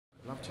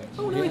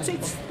Oh no,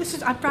 this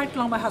is. I've dragged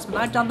along my husband.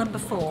 I've done them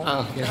before.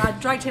 Oh, yeah. And I've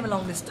dragged him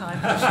along this time,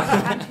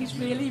 and he's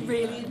really,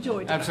 really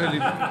enjoyed it. Absolutely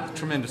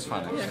tremendous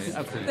fun, actually. Yes,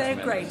 Absolutely they're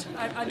tremendous. great.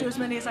 I do as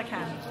many as I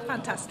can.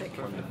 Fantastic.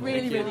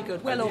 Really, really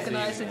good. Well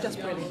organised and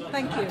just brilliant.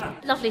 Thank you.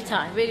 Lovely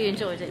time, really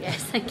enjoyed it,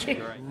 yes, thank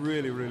you.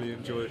 Really, really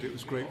enjoyed it. It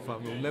was great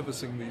fun. We'll never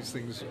sing these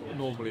things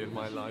normally in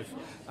my life,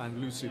 and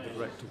Lucy, the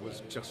director,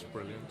 was just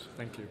brilliant.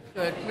 Thank you.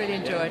 Good, really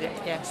enjoyed it,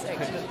 yes,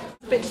 excellent.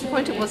 A bit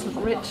disappointed it wasn't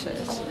Richard,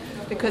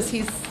 because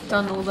he's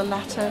done all the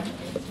latter,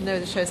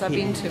 the shows I've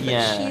been to,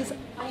 but she's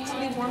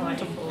utterly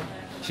wonderful.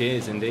 She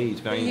is indeed,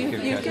 very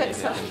good. You get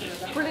such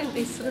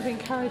brilliantly sort of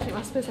encouraging,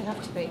 I suppose they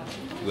have to be.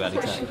 Well,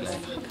 exactly.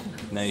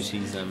 No,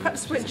 she's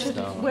Perhaps she's a Richard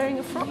star. wearing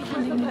a frock or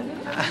something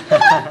like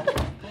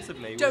that.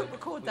 Possibly. Don't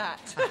record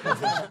that.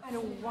 I had a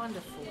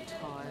wonderful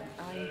time.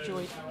 I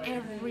enjoyed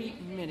every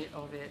minute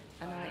of it,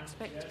 and I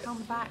expect to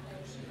come back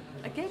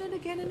again and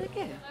again and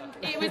again.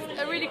 It was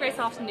a really great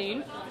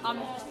afternoon.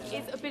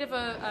 It's a bit of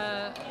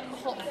a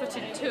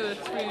hot-footed tour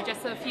through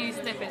just a few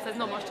snippets. There's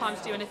not much time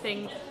to do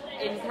anything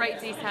in great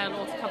detail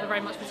or to cover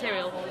very much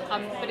material,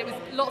 but it was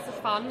lots of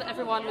fun.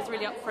 Everyone was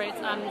really up for it,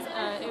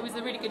 and it was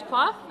a really good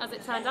choir, as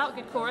it turned out,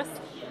 good chorus,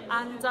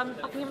 and I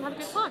think everyone had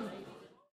a good time.